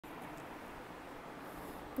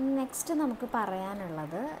Next നമുക്ക്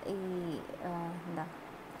പറയാനുള്ളത് ഈ എന്താ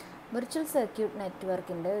വിർച്വൽ സർക്യൂട്ട്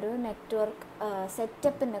നെറ്റ്വർക്കിൻ്റെ ഒരു നെറ്റ്വർക്ക്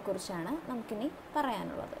സെറ്റപ്പിനെ കുറിച്ചാണ് നമുക്കിനി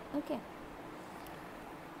പറയാനുള്ളത്. ഓക്കെ,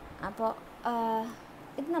 അപ്പോൾ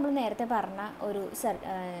ഇത് നമ്മൾ നേരത്തെ പറഞ്ഞ ഒരു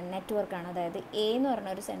നെറ്റ്വർക്കാണ്. അതായത് എ എന്ന് പറഞ്ഞ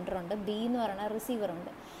ഒരു സെൻറ്ററുണ്ട്, ബി എന്ന് പറഞ്ഞ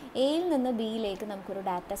റിസീവറുണ്ട്. എയിൽ നിന്ന് ബിയിലേക്ക് നമുക്കൊരു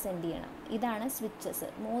ഡാറ്റ സെൻഡ് ചെയ്യണം. ഇതാണ് സ്വിച്ചസ്.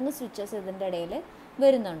 3 സ്വിച്ചസ് ഇതിൻ്റെ ഇടയിൽ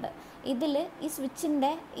വരുന്നുണ്ട്. ഇതിൽ ഈ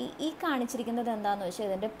സ്വിച്ചിൻ്റെ ഈ കാണിച്ചിരിക്കുന്നത് എന്താണെന്ന് വെച്ചാൽ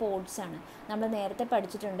ഇതിൻ്റെ പോർട്ട്സാണ്. നമ്മൾ നേരത്തെ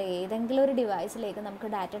പഠിച്ചിട്ടുണ്ട്, ഏതെങ്കിലും ഒരു ഡിവൈസിലേക്ക് നമുക്ക്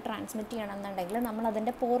ഡാറ്റ ട്രാൻസ്മിറ്റ് ചെയ്യണമെന്നുണ്ടെങ്കിൽ നമ്മൾ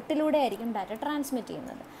അതിൻ്റെ പോർട്ടിലൂടെ ആയിരിക്കും ഡാറ്റ ട്രാൻസ്മിറ്റ്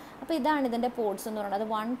ചെയ്യുന്നത്. അപ്പോൾ ഇതാണ് ഇതിൻ്റെ പോർട്ട്സ് എന്ന് പറയുന്നത്.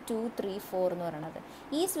 1 2 3 4 എന്ന് പറയുന്നത്.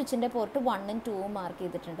 ഈ സ്വിച്ചിൻ്റെ പോർട്ട് 1ഉം 2ഉം മാർക്ക്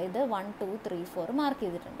ചെയ്തിട്ടുണ്ട്. ഇത് 1 2 3 4 മാർക്ക്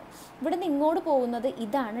ചെയ്തിട്ടുണ്ട്. ഇവിടെ നിന്ന് ഇങ്ങോട്ട് പോകുന്നത്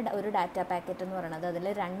ഇതാണ് ഒരു ഡാറ്റ പാക്കറ്റ് എന്ന് പറയുന്നത്. അതിൽ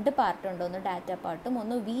 2 പാർട്ടുണ്ട്. ഒന്ന് ഡാറ്റ പാർട്ടും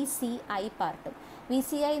ഒന്ന് VCI പാർട്ടും.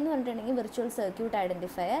 VCI എന്ന് പറഞ്ഞിട്ടുണ്ടെങ്കിൽ വിർച്വൽ സർക്യൂട്ട്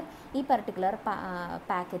ഐഡൻറ്റിഫയർ. ഈ പർട്ടിക്കുലർ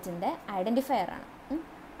പാക്കറ്റിൻ്റെ ഐഡൻറ്റിഫയറാണ്.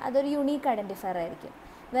 അതൊരു യുണീക്ക് ഐഡൻറ്റിഫയർ ആയിരിക്കും.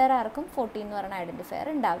 വേറെ ആർക്കും 14 എന്ന് പറയുന്ന ഐഡൻറ്റിഫയർ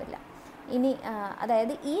ഉണ്ടാവില്ല. ഇനി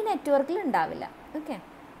അതായത് ഈ നെറ്റ്വർക്കിൽ ഉണ്ടാവില്ല. ഓക്കെ,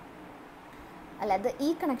 അല്ലാതെ ഈ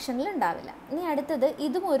കണക്ഷനിൽ ഉണ്ടാവില്ല. ഇനി അടുത്തത്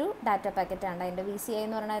ഇതും ഒരു ഡാറ്റ പാക്കറ്റാണ്. അതിൻ്റെ VCI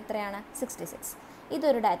എന്ന് പറയുന്നത് എത്രയാണ്? 66.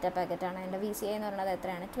 ഇതൊരു ഡാറ്റ പാക്കറ്റാണ്. അതിൻ്റെ VCI എന്ന് പറയുന്നത്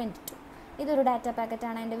എത്രയാണ്? 22. ഇതൊരു ഡാറ്റ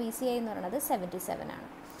പാക്കറ്റാണ്. അതിൻ്റെ VCI എന്ന് പറയുന്നത് 77 ആണ്.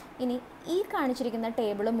 ഇനി ഈ കാണിച്ചിരിക്കുന്ന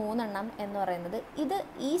ടേബിൾ 3 എണ്ണം എന്ന് പറയുന്നത് ഇത്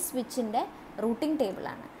ഈ സ്വിച്ചിൻ്റെ റൂട്ടിംഗ്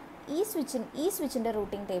ടേബിളാണ്. ഈ സ്വിച്ചിൻ്റെ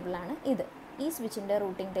റൂട്ടിംഗ് ടേബിളാണ് ഇത്. ഈ സ്വിച്ചിൻ്റെ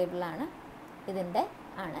റൂട്ടിംഗ് ടേബിളാണ്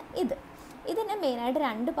ഇത്. ഇതിന് മെയിനായിട്ട്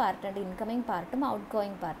 2 പാർട്ടുണ്ട്, ഇൻകമിങ് പാർട്ടും ഔട്ട്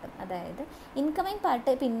ഗോയിങ് പാർട്ടും. അതായത് ഇൻകമിങ്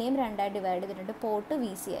പാർട്ട് പിന്നെയും 2ആയി ഡിവൈഡ് ചെയ്തിട്ടുണ്ട്. പോർട്ട്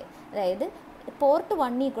VCI, അതായത് പോർട്ട്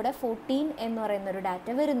 1ൽ കൂടെ 14 എന്ന് പറയുന്നൊരു ഡാറ്റ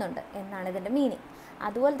വരുന്നുണ്ട് എന്നാണ് ഇതിൻ്റെ മീനിങ്.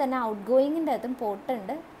 അതുപോലെ തന്നെ ഔട്ട് ഗോയിങ്ങിൻ്റെ അകത്തും പോർട്ട്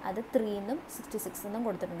ഉണ്ട്. അത് 3 എന്നും 66 എന്നും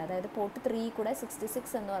കൊടുത്തിട്ടുണ്ട്. അതായത് പോർട്ട് 3 കൂടെ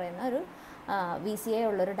 66 എന്ന് പറയുന്ന ഒരു VCI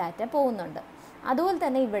ഉള്ളൊരു ഡാറ്റ പോകുന്നുണ്ട്. അതുപോലെ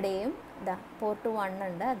തന്നെ ഇവിടെയും പോർട്ട് 1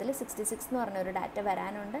 ഉണ്ട്, അതിൽ 66 എന്ന് പറഞ്ഞൊരു ഡാറ്റ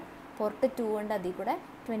വരാനുണ്ട്. പോർട്ട് 2 ഉണ്ട്, അതിൽ കൂടെ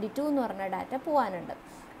 22 എന്ന് പറഞ്ഞ ഡാറ്റ പോകാനുണ്ട്.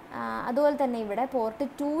 അതുപോലെ തന്നെ ഇവിടെ പോർട്ട്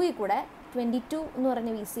 2ൽ കൂടെ 22 എന്ന്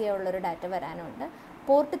പറഞ്ഞ VCI ഉള്ളൊരു ഡാറ്റ വരാനുണ്ട്.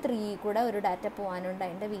 പോർട്ട് 3ൽ കൂടെ ഒരു ഡാറ്റ പോകാനുണ്ട്.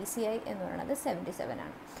 അതിൻ്റെ VCI എന്ന് പറയുന്നത് 77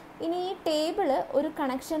 ആണ്. ഇനി ഈ ടേബിൾ ഒരു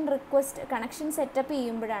കണക്ഷൻ സെറ്റപ്പ്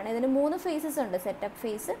ചെയ്യുമ്പോഴാണ്. ഇതിന് 3 ഫേസസ് ഉണ്ട്. സെറ്റപ്പ്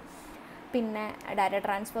ഫേസ്, പിന്നെ data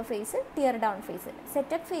transfer face, tear down face.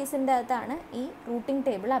 Setup ഫേസിൻ്റെ അകത്താണ് ഈ റൂട്ടിംഗ്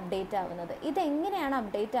ടേബിൾ അപ്ഡേറ്റ് ആവുന്നത്. ഇതെങ്ങനെയാണ്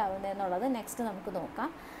അപ്ഡേറ്റ് ആവുന്നത് എന്നുള്ളത് നെക്സ്റ്റ് നമുക്ക്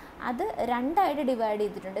നോക്കാം. അത് 2ആയിട്ട് ഡിവൈഡ്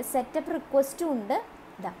ചെയ്തിട്ടുണ്ട്. സെറ്റപ്പ് റിക്വസ്റ്റും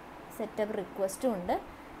ഉണ്ട്,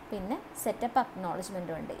 പിന്നെ സെറ്റപ്പ്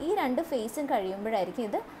അക്നോളജ്മെൻറ്റും ഉണ്ട്. ഈ 2 ഫേസും കഴിയുമ്പോഴായിരിക്കും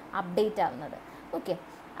ഇത് അപ്ഡേറ്റ് ആവുന്നത്. ഓക്കെ,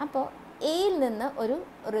 അപ്പോൾ എയിൽ നിന്ന് ഒരു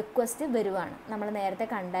റിക്വസ്റ്റ് വരുവാണ്. നമ്മൾ നേരത്തെ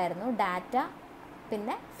കണ്ടായിരുന്നു ഡാറ്റ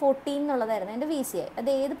പിന്നെ 14 എന്നുള്ളതായിരുന്നു എൻ്റെ VCI. അത്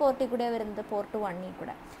ഏത് പോർട്ടിൽ കൂടെയാണ് വരുന്നത്? പോർട്ട് 1ൽ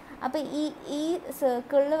കൂടെ. അപ്പോൾ ഈ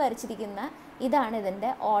സർക്കിളിൽ വരച്ചിരിക്കുന്ന ഇതാണ് ഇതിൻ്റെ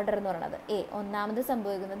ഓർഡർ എന്ന് പറയുന്നത്. ഒന്നാമത്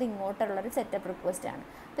സംഭവിക്കുന്നത് ഇങ്ങോട്ടുള്ളൊരു സെറ്റപ്പ് റിക്വസ്റ്റ് ആണ്.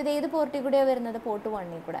 അപ്പോൾ ഇത് ഏത് പോർട്ടിൽ കൂടെയാണ് വരുന്നത്? പോർട്ട്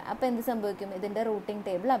 1ൽ കൂടെ. അപ്പോൾ എന്ത് സംഭവിക്കും? ഇതിൻ്റെ റൂട്ടിംഗ്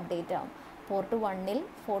ടേബിൾ അപ്ഡേറ്റ് ആവും. പോർട്ട് 1ൽ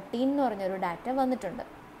 14 എന്ന് പറഞ്ഞൊരു ഡാറ്റ വന്നിട്ടുണ്ട്.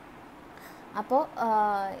 അപ്പോൾ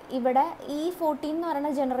ഇവിടെ ഈ 14 എന്ന്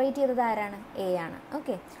പറയുന്നത് ജനറേറ്റ് ചെയ്തത് ആരാണ്? A ആണ്.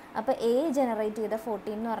 ഓക്കെ, അപ്പോൾ A ജനറേറ്റ് ചെയ്ത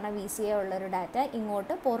 14 എന്ന് പറഞ്ഞ VCI ഉള്ളൊരു ഡാറ്റ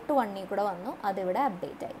ഇങ്ങോട്ട് പോർട്ട് 1ൽ കൂടെ വന്നു. അതിവിടെ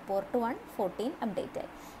അപ്ഡേറ്റ് ആയി. പോർട്ട് 1 14 അപ്ഡേറ്റ് ആയി.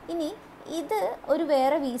 ഇനി ഇത് ഒരു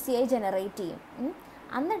വേറെ VCI ജനറേറ്റ് ചെയ്യും.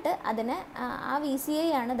 എന്നിട്ട് അതിന് ആ VCI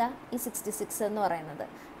ആണ് ഈ 66 എന്ന് പറയുന്നത്.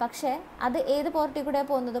 പക്ഷേ അത് ഏത് പോർട്ടിൽ കൂടെയാണ്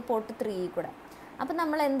പോകുന്നത്? പോർട്ട് 3ൽ കൂടെ. അപ്പം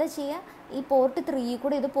നമ്മൾ എന്താ ചെയ്യുക? ഈ പോർട്ട് 3ൽ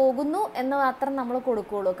കൂടെ ഇത് പോകുന്നു എന്ന് മാത്രം നമ്മൾ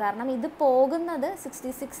കൊടുക്കുകയുള്ളൂ. കാരണം ഇത് പോകുന്നത്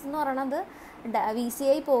 66 എന്ന് പറയുന്നത്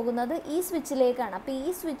VCI പോകുന്നത് ഈ സ്വിച്ചിലേക്കാണ്. അപ്പോൾ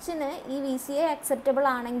ഈ സ്വിച്ചിന് ഈ VCI അക്സെപ്റ്റബിൾ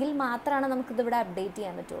ആണെങ്കിൽ മാത്രമാണ് നമുക്കിതിവിടെ അപ്ഡേറ്റ്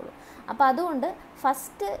ചെയ്യാൻ പറ്റുള്ളൂ. അപ്പോൾ അതുകൊണ്ട്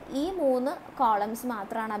ഫസ്റ്റ് ഈ 3 കോളംസ്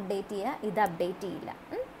മാത്രമാണ് അപ്ഡേറ്റ് ചെയ്യുക, ഇത് അപ്ഡേറ്റ് ചെയ്യില്ല.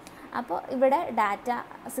 അപ്പോൾ ഇവിടെ ഡാറ്റ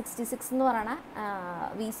 66 എന്ന് പറയുന്ന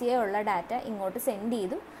VCI ഉള്ള ഡാറ്റ ഇങ്ങോട്ട് സെൻഡ്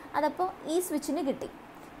ചെയ്തു. അതപ്പോൾ ഈ സ്വിച്ചിന് കിട്ടി.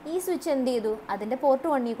 ഈ സ്വിച്ച് എന്ത് ചെയ്തു? അതിൻ്റെ പോർട്ട്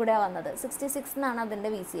 1ൽ കൂടെയാണ് വന്നത്. 66 എന്നാണ് അതിൻ്റെ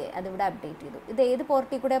VCI. അതിവിടെ അപ്ഡേറ്റ് ചെയ്തു. ഇത് ഏത്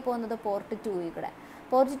പോർട്ടിൽ കൂടെയാണ് പോകുന്നത്? പോർട്ട് 2ൽ കൂടെ.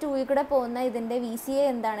 പോർട്ട് 2ൽ കൂടെ പോകുന്ന ഇതിൻ്റെ VCI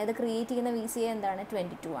എന്താണ്? ഇത് ക്രിയേറ്റ് ചെയ്യുന്ന VCI എന്താണ്?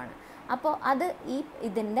 22 ആണ്. അപ്പോൾ അത്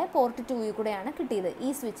ഇതിൻ്റെ പോർട്ട് 2ൽ കൂടെയാണ് കിട്ടിയത്, ഈ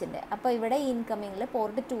സ്വിച്ചിൻ്റെ. അപ്പോൾ ഇവിടെ ഈ ഇൻകമിങ്ങിൽ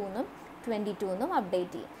പോർട്ട് 2 എന്നും 22 എന്നും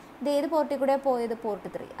അപ്ഡേറ്റ് ചെയ്യും. ഇത് ഏത് പോർട്ടിൽ കൂടെയാണ് പോയത്? പോർട്ട്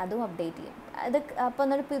 3. അതും അപ്ഡേറ്റ് ചെയ്യും. അത് അപ്പോൾ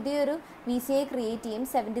എന്നിട്ട് പുതിയൊരു VCI ക്രിയേറ്റ് ചെയ്യും.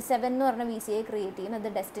 77 എന്ന് പറഞ്ഞ VCI ക്രിയേറ്റ് ചെയ്യും. അത്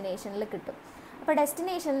ഡെസ്റ്റിനേഷനിൽ കിട്ടും. അപ്പോൾ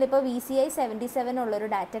ഡെസ്റ്റിനേഷനിൽ ഇപ്പോൾ VCI 77 ഉള്ളൊരു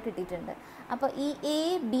ഡാറ്റ കിട്ടിയിട്ടുണ്ട്. അപ്പോൾ ഈ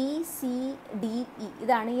ABCDE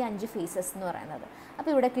ഇതാണ് ഈ 5 ഫേസസ് എന്ന് പറയുന്നത്.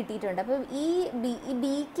 അപ്പോൾ ഇവിടെ കിട്ടിയിട്ടുണ്ട്. അപ്പോൾ ഈ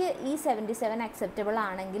ബിക്ക് ഈ 77 അക്സെപ്റ്റബിൾ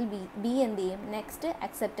ആണെങ്കിൽ ബി എന്ത് ചെയ്യും? നെക്സ്റ്റ്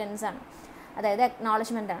അക്സെപ്റ്റൻസ് ആണ്, അതായത്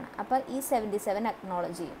അക്നോളജ്മെൻ്റ് ആണ്. അപ്പോൾ ഈ 77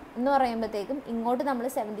 അക്നോളജ് ചെയ്യും എന്ന് പറയുമ്പോഴത്തേക്കും ഇങ്ങോട്ട് നമ്മൾ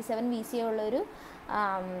 77 VCI ഉള്ളൊരു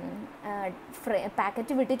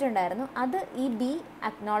പാക്കറ്റ് വിട്ടിട്ടുണ്ടായിരുന്നു, അത് ഈ ബി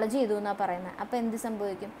അക്നോളജ് ചെയ്തു എന്നാണ് പറയുന്നത്. അപ്പോൾ എന്ത്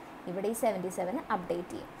സംഭവിക്കും? ഇവിടെ ഈ 77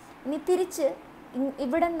 അപ്ഡേറ്റ് ചെയ്യും. ഇനി തിരിച്ച്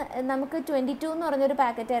ഇവിടെ നമുക്ക് 22 എന്ന് പറഞ്ഞൊരു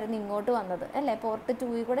പാക്കറ്റായിരുന്നു ഇങ്ങോട്ട് വന്നത് അല്ലേ, പോർട്ട്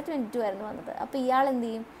 2 കൂടെ 22 ആയിരുന്നു വന്നത്. അപ്പോൾ ഇയാൾ എന്ത്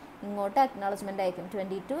ചെയ്യും? ഇങ്ങോട്ട് അക്നോളജ്മെൻ്റ് അയക്കും,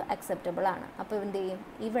 22 അക്സെപ്റ്റബിൾ ആണ്. അപ്പോൾ എന്ത് ചെയ്യും?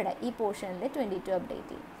 ഇവിടെ ഈ പോർഷനിൽ 22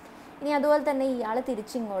 അപ്ഡേറ്റ് ചെയ്യും. ഇനി അതുപോലെ തന്നെ ഇയാൾ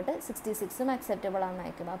തിരിച്ചിങ്ങോട്ട് 66ഉം അക്സെപ്റ്റബിൾ ആണെന്ന്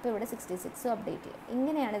അയക്കും. അപ്പോൾ ഇവിടെ 66ഉം അപ്ഡേറ്റ് ചെയ്യും.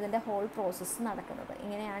 ഇങ്ങനെയാണ് ഇതിൻ്റെ ഹോൾ പ്രോസസ്സ് നടക്കുന്നത്.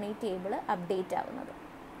 ഇങ്ങനെയാണ് ഈ ടേബിൾ അപ്ഡേറ്റ് ആവുന്നത്.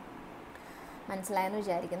 മനസ്സിലായെന്ന്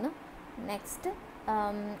വിചാരിക്കുന്നു. നെക്സ്റ്റ്,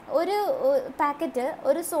 ഒരു പാക്കറ്റ്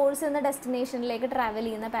ഒരു സോഴ്സിൽ നിന്ന് ഡെസ്റ്റിനേഷനിലേക്ക് ട്രാവൽ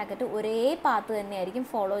ചെയ്യുന്ന പാക്കറ്റ് ഒരേ പാത്ത് തന്നെയായിരിക്കും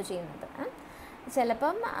ഫോളോ ചെയ്യുന്നത്.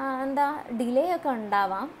 ചിലപ്പം എന്താ ഡിലേ ഒക്കെ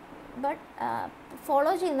ഉണ്ടാവാം, ബട്ട്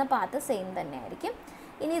ഫോളോ ചെയ്യുന്ന പാത്ത് സെയിം തന്നെയായിരിക്കും.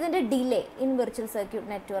 ഇനി ഇതിൻ്റെ delay in virtual circuit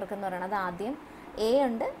network എന്ന് പറയുന്നത് ആദ്യം എ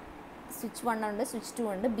ഉണ്ട്, സ്വിച്ച് 1 ഉണ്ട്, സ്വിച്ച് 2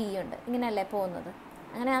 ഉണ്ട്, ബി ഉണ്ട്, ഇങ്ങനെയല്ലേ പോകുന്നത്.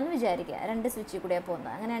 അങ്ങനെയാണെന്ന് വിചാരിക്കുക, 2 സ്വിച്ചിൽ കൂടെയാണ്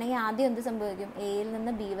പോകുന്നത്. അങ്ങനെയാണെങ്കിൽ ആദ്യം എന്ത് സംഭവിക്കും? എയിൽ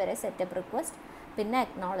നിന്ന് ബി വരെ സെറ്റപ്പ് റിക്വസ്റ്റ്, പിന്നെ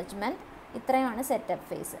അക്നോളജ്മെൻറ്റ്, ഇത്രയുമാണ് സെറ്റപ്പ്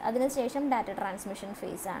ഫേസ്. അതിനുശേഷം ഡാറ്റ ട്രാൻസ്മിഷൻ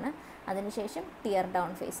ഫേസ് ആണ്, അതിനുശേഷം ടിയർ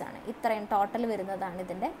ഡൗൺ ഫേസ് ആണ്. ഇത്രയും ടോട്ടൽ വരുന്നതാണ്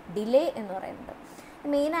ഇതിൻ്റെ ഡിലേ എന്ന് പറയുന്നത്.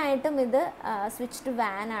 മെയിനായിട്ടും ഇത് സ്വിച്ച് ടു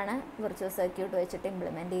വാൻ ആണ് വിർച്വൽ സർക്യൂട്ട് വെച്ചിട്ട്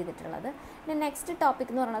ഇംപ്ലിമെൻറ്റ് ചെയ്തിട്ടുള്ളത്. പിന്നെ നെക്സ്റ്റ്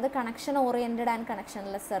ടോപ്പിക് എന്ന് പറയുന്നത് connection oriented and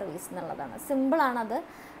connectionless service എന്നുള്ളതാണ്. സിമ്പിളാണത്.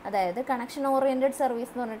 അതായത് കണക്ഷൻ ഓറിയൻറ്റഡ്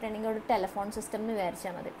സർവീസ് എന്ന് പറഞ്ഞിട്ടുണ്ടെങ്കിൽ ഒരു ടെലിഫോൺ സിസ്റ്റം എന്ന്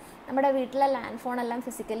വിചാരിച്ചാൽ മതി. നമ്മുടെ വീട്ടിലെ ലാൻഡ് ഫോൺ എല്ലാം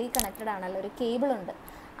ഫിസിക്കലി കണക്റ്റഡ് ആണല്ലോ, ഒരു കേബിളുണ്ട്.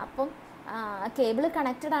 അപ്പം കേബിൾ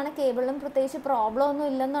കണക്റ്റഡ് ആണ്, കേബിളും പ്രത്യേകിച്ച് പ്രോബ്ലം ഒന്നും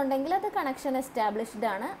ഇല്ലെന്നുണ്ടെങ്കിൽ അത് കണക്ഷൻ എസ്റ്റാബ്ലിഷ്ഡ്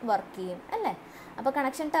ആണ്, വർക്ക് ചെയ്യും അല്ലേ. അപ്പോൾ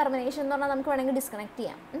കണക്ഷൻ ടെർമിനേഷൻ എന്ന് പറഞ്ഞാൽ നമുക്ക് വേണമെങ്കിൽ ഡിസ്കണക്ട്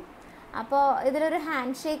ചെയ്യാം. അപ്പോൾ ഇതിലൊരു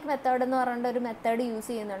ഹാൻഡ് ഷേക്ക് മെത്തേഡ് എന്ന് പറഞ്ഞിട്ട് ഒരു മെത്തേഡ് യൂസ്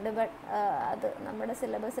ചെയ്യുന്നുണ്ട്. ബട്ട് അത് നമ്മുടെ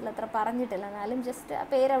സിലബസിൽ അത്ര പറഞ്ഞിട്ടില്ല, എന്നാലും ജസ്റ്റ് ആ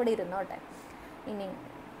പേര് അവിടെ ഇരുന്നോട്ടെ. ഇനി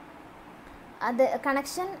അത്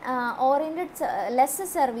കണക്ഷൻ ഓറിയൻറ്റഡ് ലെസ്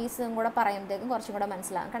സർവീസും കൂടെ പറയുമ്പോഴത്തേക്കും കുറച്ചും കൂടെ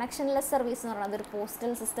മനസ്സിലാകും. കണക്ഷൻ ലെസ് സർവീസ് എന്ന് പറയുന്നത് ഒരു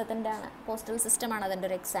പോസ്റ്റൽ സിസ്റ്റമാണ് അതിൻ്റെ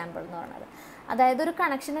ഒരു എക്സാമ്പിൾ എന്ന് പറയുന്നത്. അതായത് ഒരു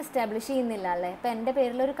കണക്ഷൻ എസ്റ്റാബ്ലിഷ് ചെയ്യുന്നില്ല അല്ലേ. ഇപ്പോൾ എൻ്റെ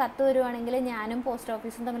പേരിലൊരു കത്ത് വരുവാണെങ്കിൽ ഞാനും പോസ്റ്റ്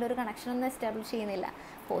ഓഫീസും തമ്മിലൊരു കണക്ഷനൊന്നും എസ്റ്റാബ്ലിഷ് ചെയ്യുന്നില്ല.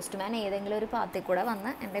 പോസ്റ്റ്മാൻ ഏതെങ്കിലും ഒരു പാത്തിൽ കൂടെ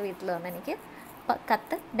വന്ന് എൻ്റെ വീട്ടിൽ വന്ന് എനിക്ക്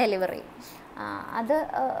കത്ത് ഡെലിവർ ചെയ്യും. അത്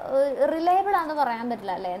റിലയബിൾ ആണെന്ന് പറയാൻ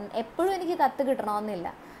പറ്റില്ല അല്ലേ. എപ്പോഴും എനിക്ക് കത്ത് കിട്ടണമെന്നില്ല,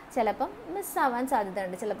 ചിലപ്പം മിസ്സാവാൻ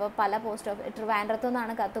സാധ്യതയുണ്ട്. ചിലപ്പോൾ പല ട്രിവാൻഡ്രത്തു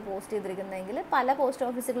നിന്നാണ് കത്ത് പോസ്റ്റ് ചെയ്തിരിക്കുന്നതെങ്കിൽ പല പോസ്റ്റ്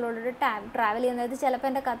ഓഫീസുകളോട് ട്രാവൽ ചെയ്യുന്നത് ചിലപ്പോൾ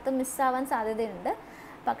എൻ്റെ കത്ത് മിസ്സാവാൻ സാധ്യതയുണ്ട്.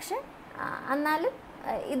 പക്ഷെ എന്നാലും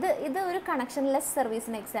ഇത് ഒരു കണക്ഷൻലെസ്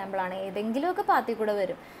സർവീസിന് എക്സാമ്പിളാണ്. ഏതെങ്കിലുമൊക്കെ പാത്തിൽ കൂടെ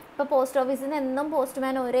വരും. ഇപ്പോൾ പോസ്റ്റ് ഓഫീസിൽ നിന്ന് എന്നും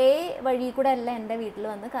പോസ്റ്റ്മാൻ ഒരേ വഴി കൂടെ അല്ല എൻ്റെ വീട്ടിൽ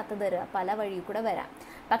വന്ന് കത്ത് തരിക, പല വഴി കൂടെ വരാം.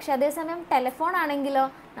 പക്ഷെ അതേസമയം ടെലിഫോൺ ആണെങ്കിലോ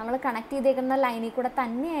നമ്മൾ കണക്ട് ചെയ്തേക്കുന്ന ലൈനിൽ കൂടെ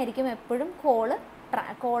തന്നെയായിരിക്കും എപ്പോഴും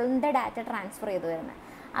കോളിൻ്റെ ഡാറ്റ ട്രാൻസ്ഫർ ചെയ്ത് വരുന്നത്.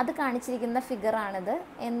 അത് കാണിച്ചിരിക്കുന്ന ഫിഗറാണിത്.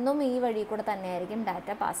 എന്നും ഈ വഴി കൂടെ തന്നെയായിരിക്കും ഡാറ്റ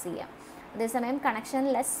പാസ് ചെയ്യുക. അതേസമയം കണക്ഷൻ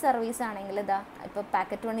ലെസ് സർവീസ് ആണെങ്കിൽ ഇതാ ഇപ്പോൾ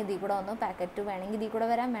പാക്കറ്റ് 1 ഇതിൽ കൂടെ വന്നു, പാക്കറ്റ് 2 വേണമെങ്കിൽ ഇതിൽ കൂടെ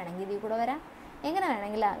വരാം, വേണമെങ്കിൽ ഇതിൽ കൂടെ വരാം, എങ്ങനെ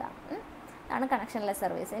വേണമെങ്കിലും ആകാം. ആണ് കണക്ഷൻ ലെസ്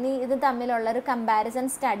സർവീസ്. ഇനി ഇത് തമ്മിലുള്ളൊരു കമ്പാരിസൺ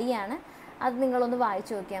സ്റ്റഡിയാണ്. അത് നിങ്ങളൊന്ന്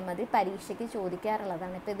വായിച്ചു നോക്കിയാൽ മതി, പരീക്ഷയ്ക്ക്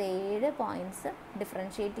ചോദിക്കാറുള്ളതാണ്. ഇപ്പോൾ ഇത് 7 പോയിൻറ്റ്സ്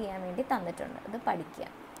ഡിഫറൻഷ്യേറ്റ് ചെയ്യാൻ വേണ്ടി തന്നിട്ടുണ്ട്, ഇത് പഠിക്കുക.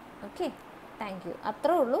 Okay, thank you.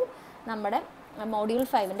 അത്രേ ഉള്ളൂ നമ്മുടെ മൊഡ്യൂൾ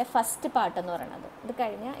 5ൻ്റെ ഫസ്റ്റ് പാർട്ട് എന്ന് പറയുന്നത്. ഇത്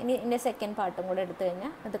കഴിഞ്ഞാൽ ഇനി ഇതിൻ്റെ സെക്കൻഡ് പാർട്ടും കൂടെ എടുത്തു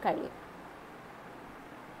കഴിഞ്ഞാൽ ഇത് കഴിയും.